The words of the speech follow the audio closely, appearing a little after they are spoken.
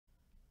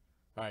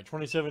All right,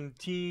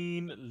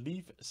 2017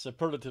 Leaf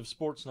Superlative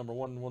Sports number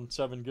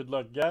 117. Good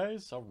luck,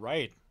 guys. All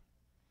right.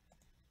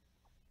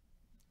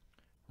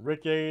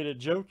 Rick A to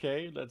Joe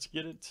K. Let's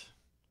get it.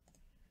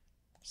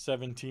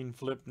 17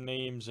 flip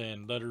names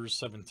and letters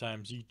 7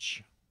 times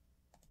each.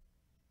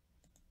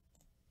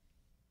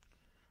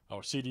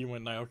 Oh, CD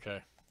went 9.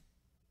 Okay.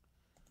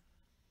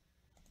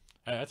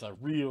 Hey, that's a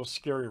real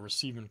scary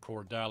receiving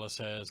core Dallas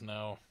has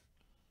now.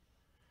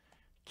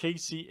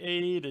 Casey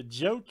A to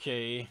Joe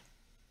K.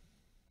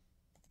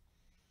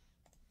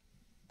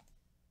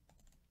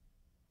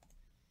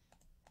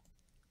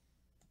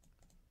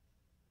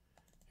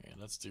 And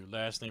let's do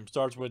last name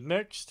starts with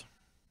next.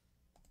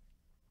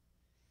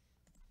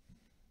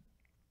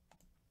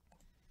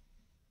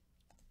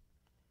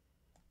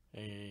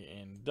 A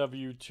and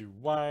W to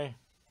Y.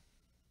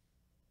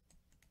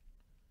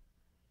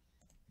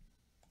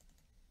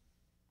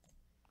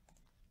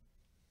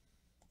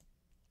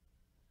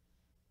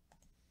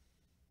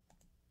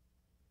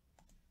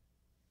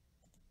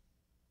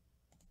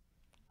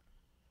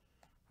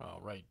 All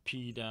right,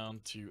 P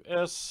down to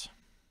S.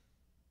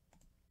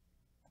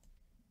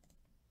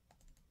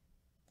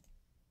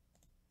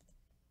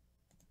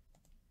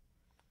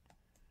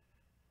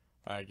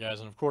 All right, guys,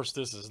 and of course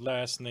this is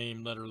last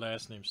name, letter,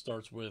 last name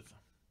starts with.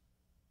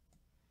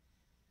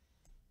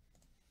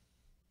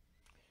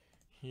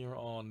 Here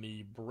on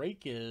the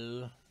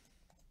breaker.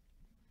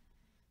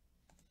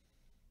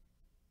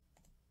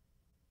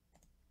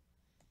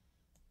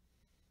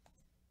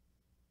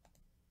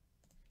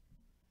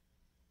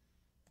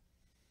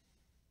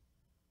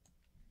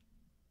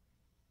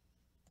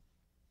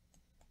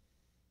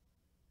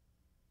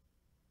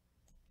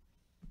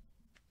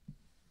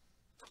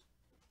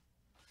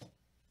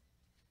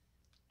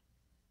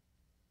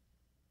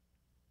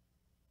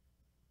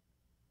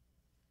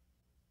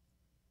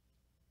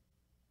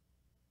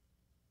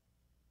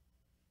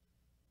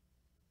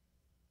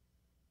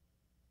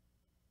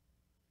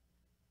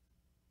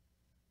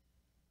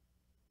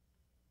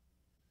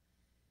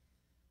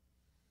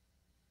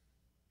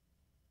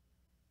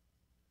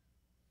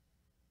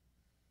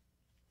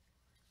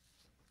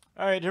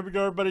 All right, here we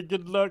go, everybody.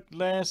 Good luck.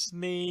 Last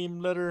name,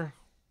 letter.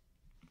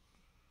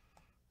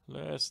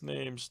 Last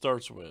name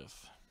starts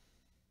with.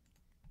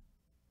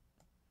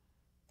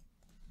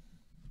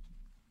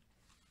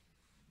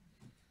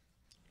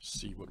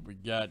 See what we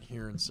got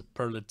here in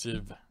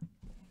Superlative.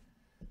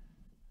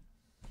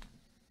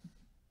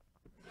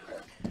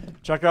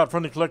 Check out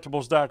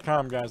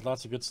friendlycollectibles.com, guys.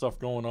 Lots of good stuff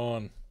going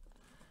on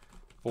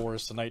for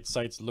us tonight.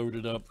 Site's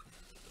loaded up.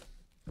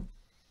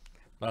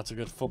 Lots of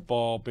good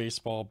football,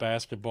 baseball,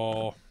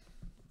 basketball.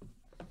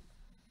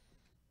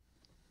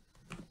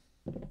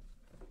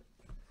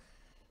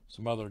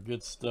 Some other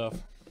good stuff.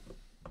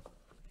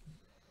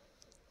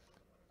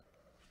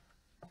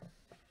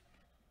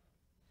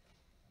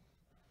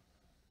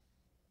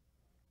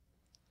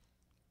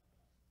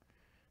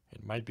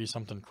 It might be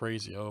something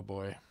crazy. Oh,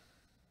 boy.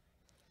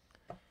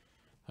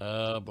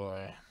 Oh,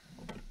 boy.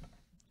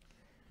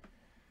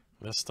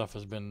 This stuff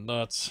has been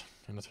nuts.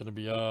 And it's going to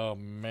be, oh,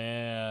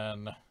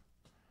 man.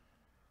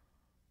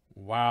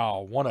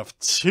 Wow. 1 of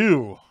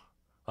 2.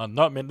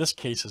 Man, this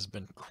case has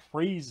been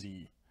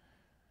crazy.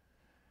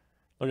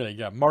 Look at it. You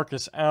got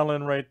Marcus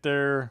Allen right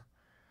there.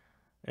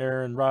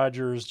 Aaron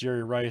Rodgers,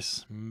 Jerry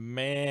Rice.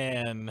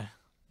 Man.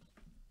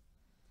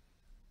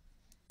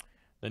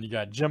 Then you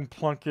got Jim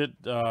Plunkett,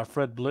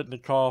 Fred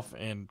Blitnikoff,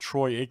 and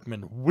Troy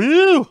Aikman.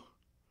 Woo!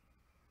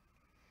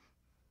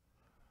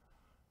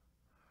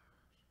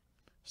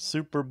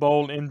 Super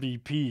Bowl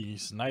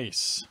MVPs.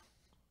 Nice.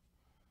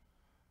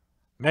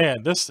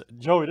 Man,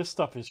 Joey, this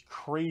stuff is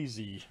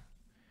crazy.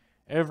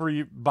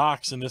 Every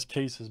box in this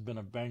case has been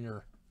a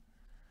banger.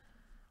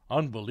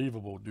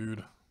 Unbelievable,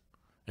 dude.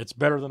 It's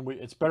better than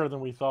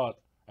we thought,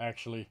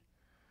 actually.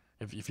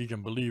 If you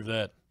can believe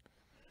that.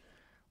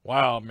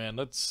 Wow, man.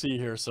 Let's see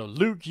here. So,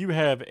 Luke, you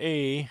have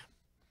A.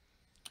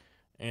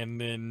 And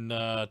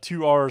then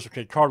 2 R's.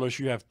 Okay, Carlos,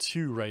 you have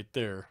 2 right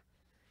there.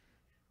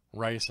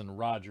 Rice and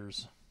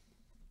Rodgers.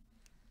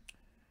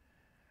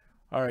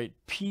 All right,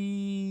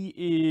 P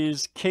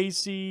is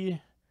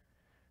Casey.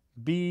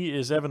 B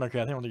is Evan.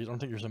 Okay, I don't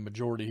think there's a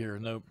majority here.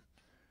 Nope.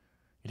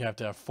 You'd have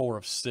to have 4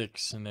 of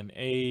 6. And then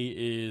A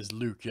is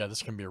Luke. Yeah,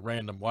 this can be a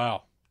random.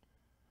 Wow.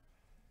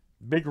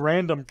 Big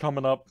random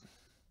coming up.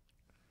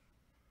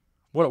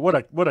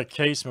 What a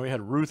case, man. We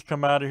had Ruth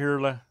come out of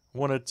here,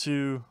 1 of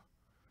 2.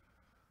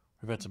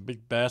 We've had some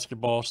big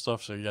basketball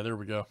stuff. So, yeah, there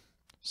we go.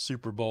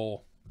 Super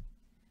Bowl.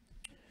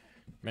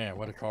 Man,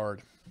 what a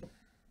card.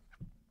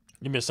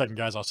 Give me a second,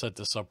 guys. I'll set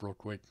this up real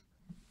quick.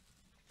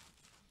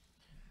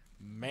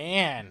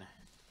 Man.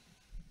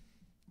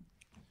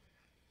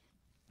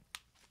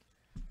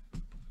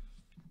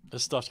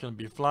 This stuff's going to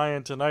be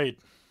flying tonight.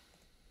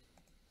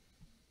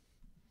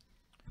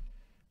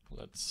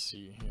 Let's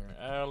see here.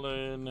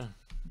 Allen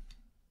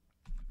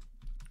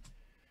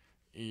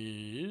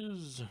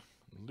is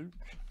Luke.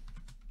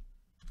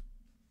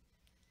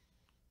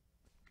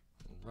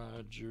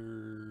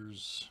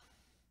 Rodgers.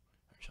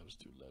 Actually, let's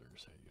do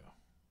letters. There you go.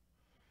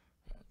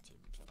 That's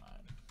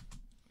fine.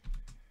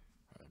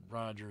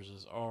 Rogers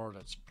is R.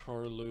 That's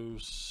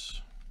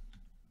Carlos.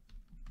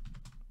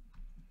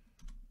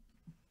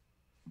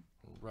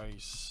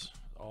 Rice,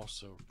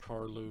 also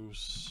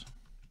Carlos.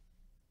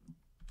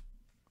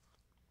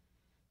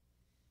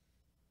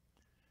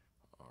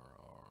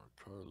 RR,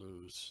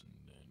 Carlos. And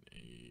then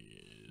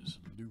A is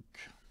Luke.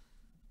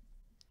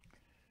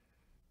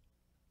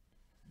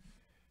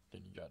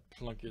 Then you got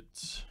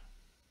Plunkett,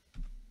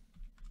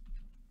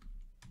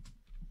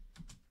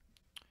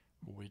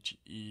 which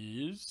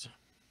is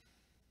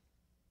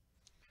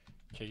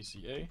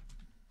KCA.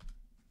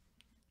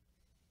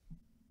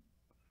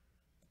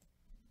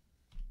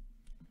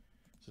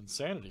 It's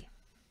insanity.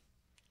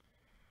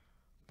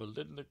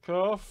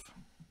 Bolitnikov.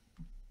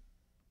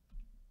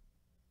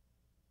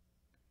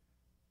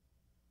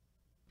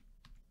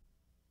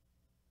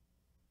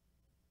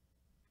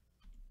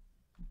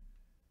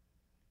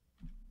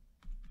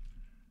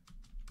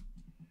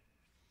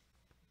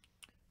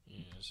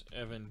 Is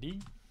Evan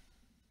D.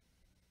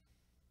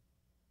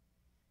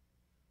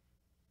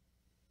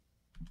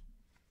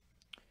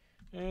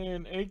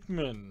 And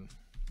Aikman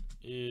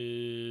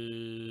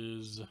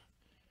is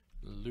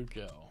Luke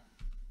L.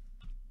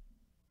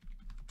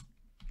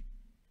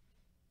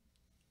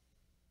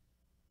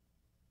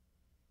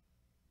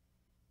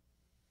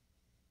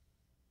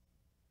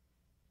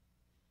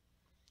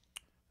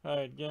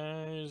 Alright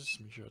guys,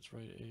 make sure it's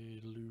right.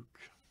 A, Luke.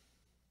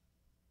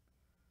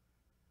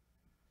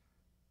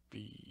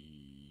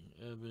 B,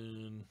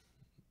 Evan.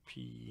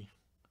 P,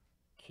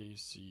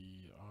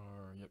 KC,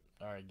 R. Yep.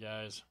 Alright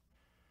guys,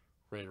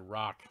 ready to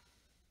rock.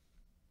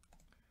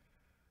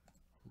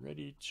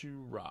 Ready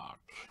to rock.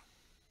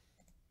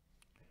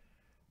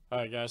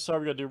 Alright guys,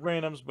 sorry we gotta do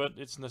randoms, but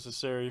it's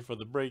necessary for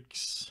the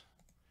breaks.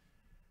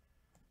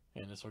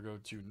 And this will go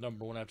to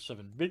number 1 after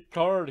 7. Big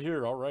card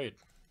here, alright.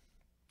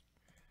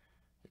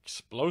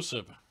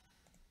 Explosive.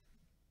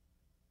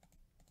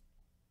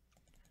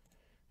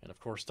 And of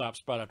course, top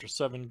spot after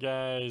 7,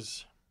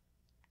 guys.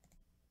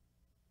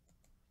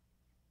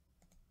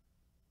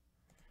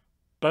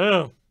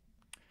 Boom.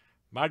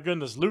 My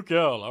goodness, Luke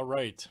L.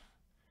 Alright.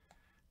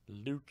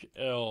 Luke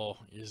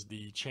L is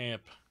the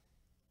champ.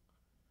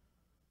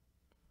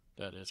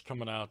 That is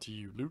coming out to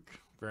you, Luke.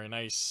 Very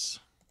nice.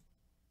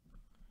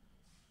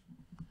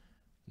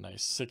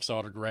 Nice 6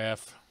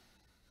 autograph.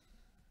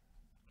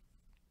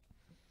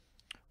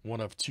 One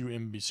of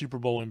 2 Super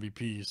Bowl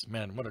MVPs.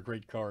 Man, what a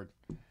great card.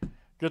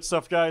 Good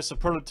stuff, guys.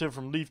 Superlative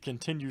from Leaf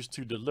continues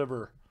to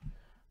deliver.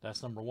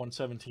 That's number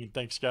 117.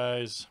 Thanks,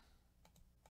 guys.